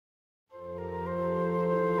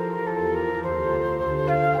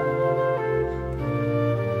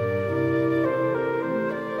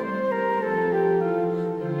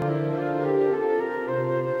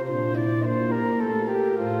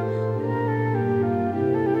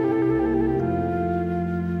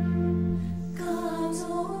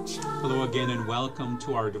again and welcome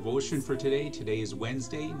to our devotion for today. Today is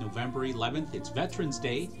Wednesday, November 11th. It's Veterans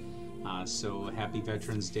Day. So happy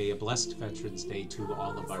Veterans Day, a blessed Veterans Day to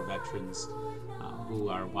all of our veterans who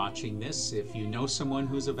are watching this. If you know someone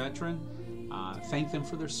who's a veteran, thank them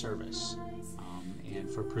for their service and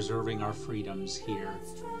for preserving our freedoms here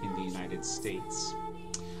in the United States.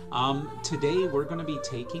 Today we're going to be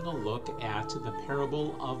taking a look at the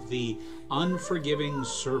parable of the Unforgiving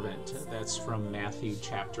Servant. That's from Matthew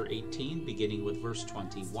chapter 18, beginning with verse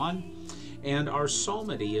 21. And our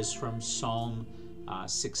psalmody is from Psalm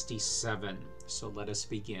 67. So let us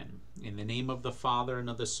begin. In the name of the Father, and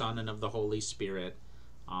of the Son, and of the Holy Spirit.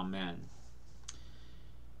 Amen.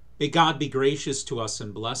 May God be gracious to us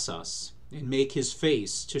and bless us, and make his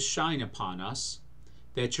face to shine upon us,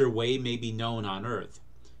 that your way may be known on earth,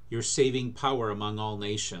 your saving power among all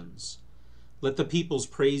nations. Let the peoples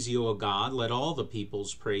praise you, O God. Let all the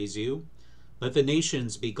peoples praise you. Let the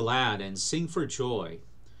nations be glad and sing for joy.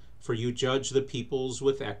 For you judge the peoples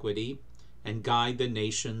with equity and guide the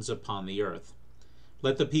nations upon the earth.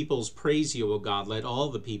 Let the peoples praise you, O God. Let all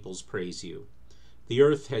the peoples praise you. The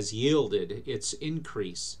earth has yielded its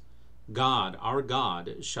increase. God, our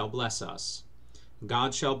God, shall bless us.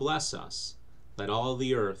 God shall bless us. Let all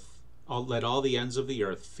the ends of the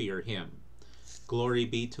earth fear him. Glory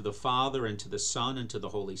be to the Father, and to the Son, and to the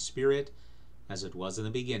Holy Spirit, as it was in the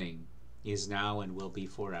beginning, is now, and will be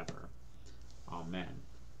forever. Amen.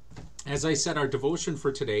 As I said, our devotion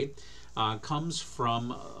for today comes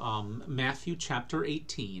from Matthew chapter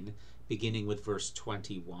 18, beginning with verse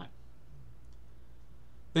 21.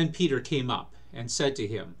 Then Peter came up and said to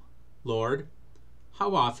him, Lord,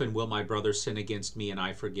 how often will my brother sin against me and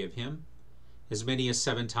I forgive him? As many as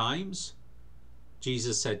 7 times?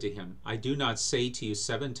 Jesus said to him, I do not say to you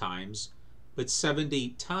 7 times, but 70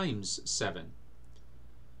 times 7.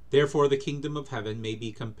 Therefore the kingdom of heaven may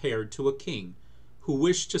be compared to a king who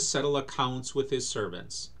wished to settle accounts with his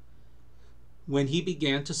servants. When he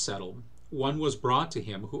began to settle, one was brought to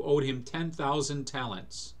him who owed him 10,000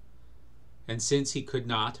 talents. And since he could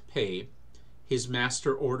not pay, his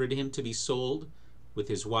master ordered him to be sold with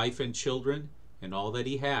his wife and children and all that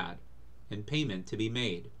he had, and payment to be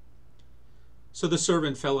made. So the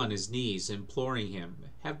servant fell on his knees, imploring him,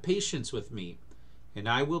 Have patience with me, and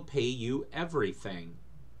I will pay you everything.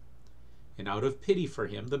 And out of pity for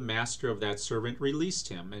him, the master of that servant released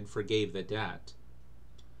him and forgave the debt.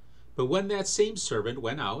 But when that same servant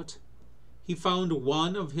went out, he found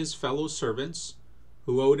one of his fellow servants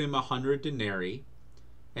who owed him 100 denarii,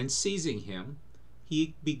 and seizing him,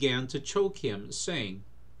 he began to choke him, saying,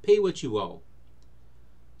 Pay what you owe.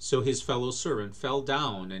 So his fellow servant fell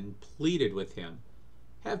down and pleaded with him,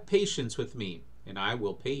 Have patience with me, and I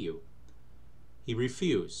will pay you. He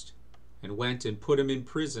refused, and went and put him in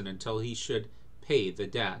prison until he should pay the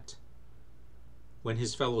debt. When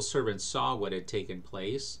his fellow servants saw what had taken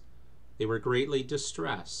place, they were greatly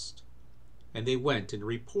distressed, and they went and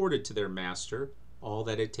reported to their master all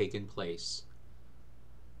that had taken place.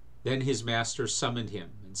 Then his master summoned him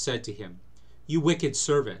and said to him, You wicked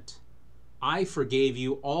servant! I forgave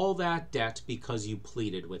you all that debt because you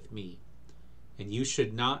pleaded with me. And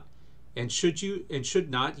should not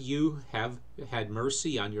you have had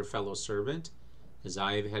mercy on your fellow servant, as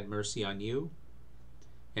I have had mercy on you?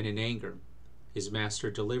 And in anger, his master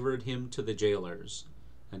delivered him to the jailers,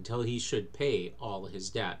 until he should pay all his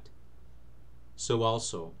debt. So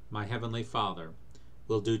also my heavenly Father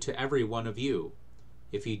will do to every one of you,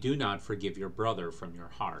 if you do not forgive your brother from your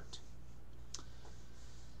heart.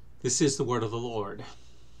 This is the word of the Lord.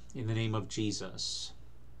 In the name of Jesus.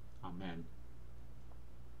 Amen.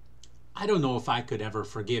 I don't know if I could ever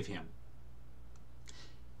forgive him.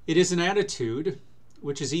 It is an attitude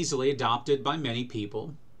which is easily adopted by many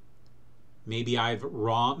people. Maybe I've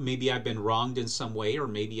been wronged in some way, or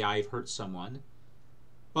maybe I've hurt someone.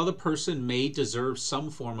 While the person may deserve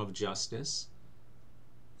some form of justice,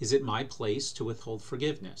 is it my place to withhold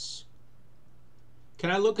forgiveness? Can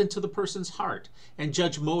I look into the person's heart and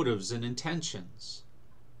judge motives and intentions?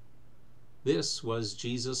 This was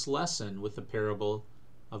Jesus' lesson with the parable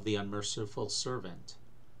of the unmerciful servant.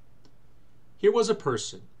 Here was a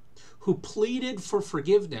person who pleaded for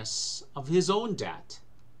forgiveness of his own debt,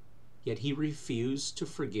 yet he refused to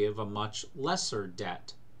forgive a much lesser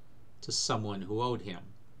debt to someone who owed him.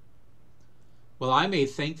 Well, I may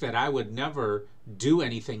think that I would never do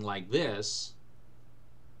anything like this.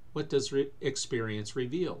 What does experience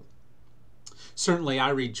reveal? Certainly, I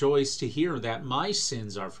rejoice to hear that my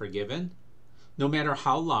sins are forgiven, no matter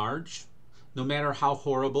how large, no matter how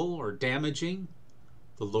horrible or damaging.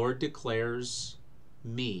 The Lord declares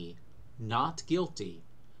me not guilty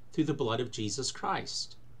through the blood of Jesus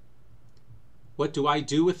Christ. What do I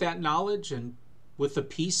do with that knowledge and with the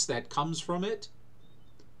peace that comes from it?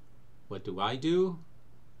 What do I do?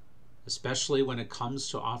 Especially when it comes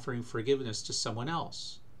to offering forgiveness to someone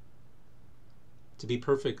else. To be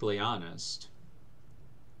perfectly honest,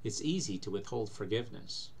 it's easy to withhold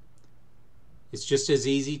forgiveness. It's just as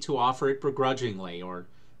easy to offer it begrudgingly or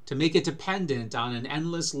to make it dependent on an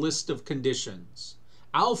endless list of conditions.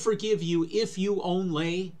 I'll forgive you if you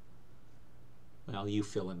only, well, you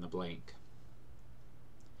fill in the blank.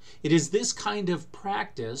 It is this kind of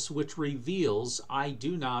practice which reveals I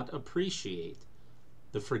do not appreciate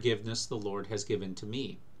the forgiveness the Lord has given to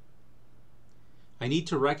me. I need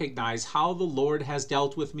to recognize how the Lord has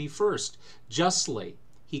dealt with me first, justly.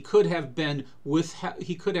 He could have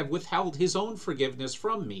withheld his own forgiveness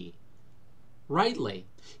from me. Rightly,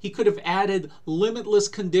 he could have added limitless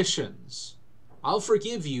conditions. I'll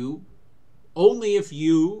forgive you only if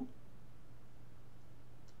you.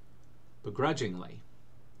 Begrudgingly,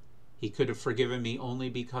 he could have forgiven me only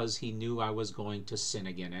because he knew I was going to sin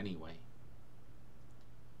again anyway.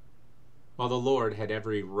 While the Lord had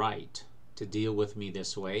every right to deal with me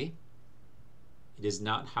this way, it is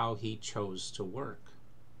not how he chose to work.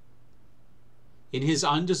 In his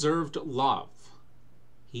undeserved love,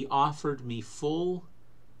 he offered me full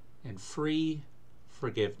and free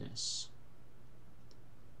forgiveness.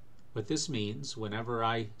 What this means, whenever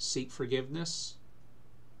I seek forgiveness,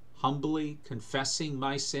 humbly confessing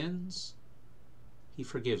my sins, he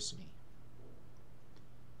forgives me.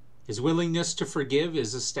 His willingness to forgive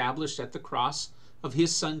is established at the cross of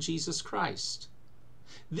his Son, Jesus Christ.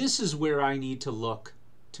 This is where I need to look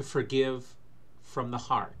to forgive from the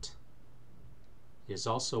heart. It is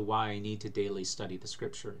also why I need to daily study the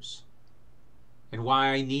Scriptures, and why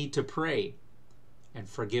I need to pray and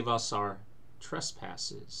forgive us our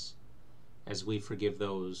trespasses as we forgive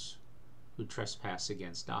those who trespass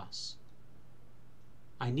against us.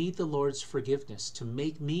 I need the Lord's forgiveness to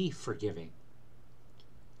make me forgiving.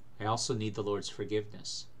 I also need the Lord's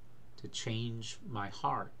forgiveness to change my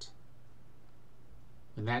heart.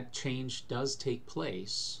 When that change does take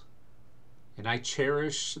place, and I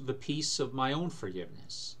cherish the peace of my own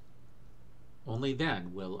forgiveness, only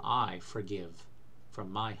then will I forgive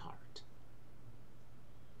from my heart.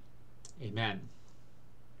 Amen.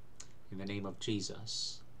 In the name of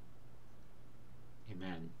Jesus.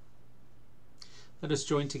 Amen. Let us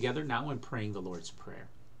join together now in praying the Lord's Prayer.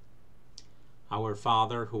 Our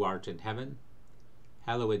Father, who art in heaven,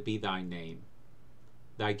 hallowed be thy name.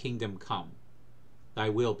 Thy kingdom come, thy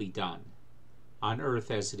will be done, on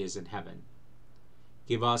earth as it is in heaven.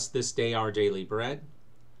 Give us this day our daily bread,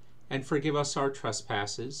 and forgive us our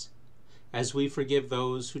trespasses, as we forgive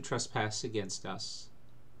those who trespass against us.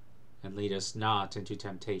 And lead us not into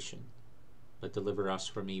temptation, but deliver us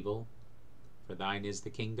from evil. For thine is the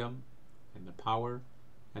kingdom, and the power,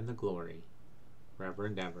 and the glory, forever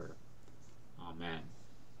and ever. Amen.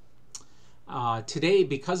 Today,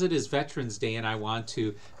 because it is Veterans Day, and I want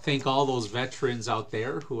to thank all those veterans out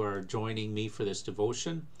there who are joining me for this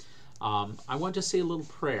devotion, I want to say a little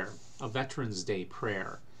prayer, a Veterans Day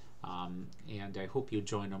prayer. And I hope you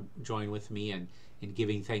join with me in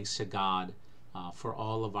giving thanks to God for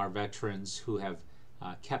all of our veterans who have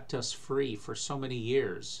kept us free for so many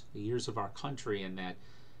years, the years of our country, and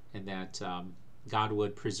that God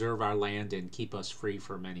would preserve our land and keep us free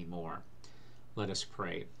for many more. Let us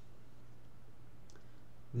pray.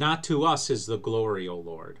 Not to us is the glory, O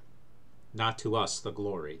Lord, not to us the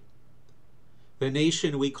glory. The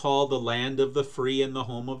nation we call the land of the free and the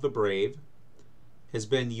home of the brave has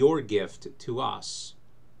been your gift to us.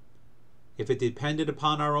 If it depended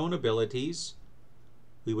upon our own abilities,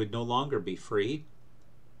 we would no longer be free,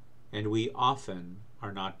 and we often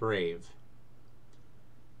are not brave.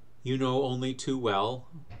 You know only too well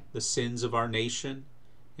the sins of our nation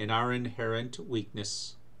and our inherent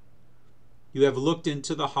weakness. You have looked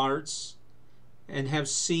into the hearts and have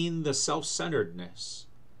seen the self-centeredness.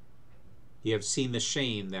 You have seen the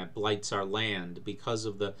shame that blights our land because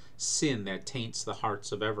of the sin that taints the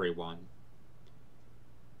hearts of everyone.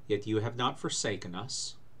 Yet you have not forsaken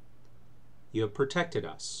us. You have protected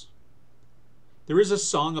us. There is a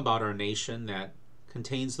song about our nation that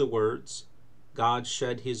contains the words, God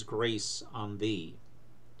shed his grace on thee.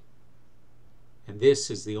 And this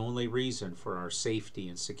is the only reason for our safety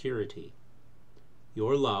and security.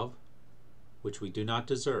 Your love, which we do not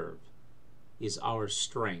deserve, is our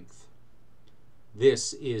strength.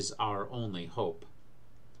 This is our only hope.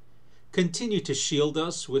 Continue to shield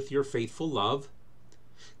us with your faithful love.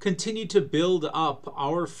 Continue to build up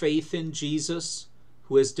our faith in Jesus,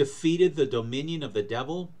 who has defeated the dominion of the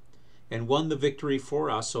devil and won the victory for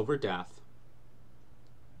us over death.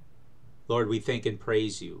 Lord, we thank and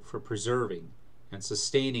praise you for preserving and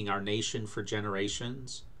sustaining our nation for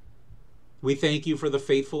generations. We thank you for the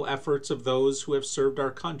faithful efforts of those who have served our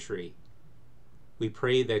country. We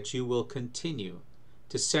pray that you will continue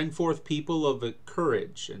to send forth people of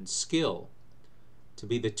courage and skill to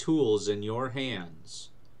be the tools in your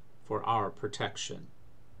hands for our protection.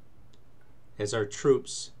 As our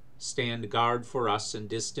troops stand guard for us in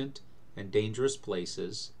distant and dangerous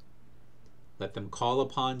places, let them call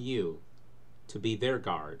upon you to be their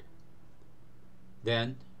guard.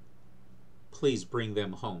 Then, please bring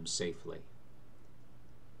them home safely.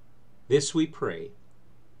 This we pray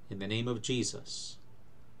in the name of Jesus,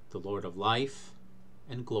 the Lord of life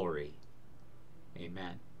and glory.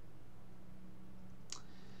 Amen.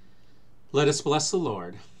 Let us bless the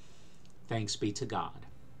Lord. Thanks be to God.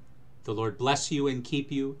 The Lord bless you and keep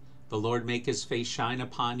you. The Lord make his face shine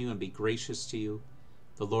upon you and be gracious to you.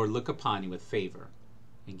 The Lord look upon you with favor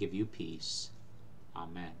and give you peace.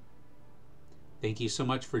 Amen. Thank you so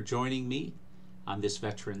much for joining me on this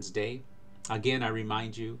Veterans Day. Again, I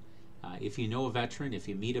remind you, if you know a veteran, if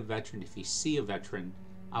you meet a veteran, if you see a veteran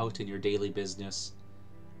out in your daily business,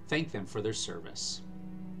 thank them for their service.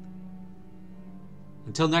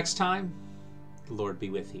 Until next time, the Lord be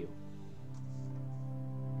with you.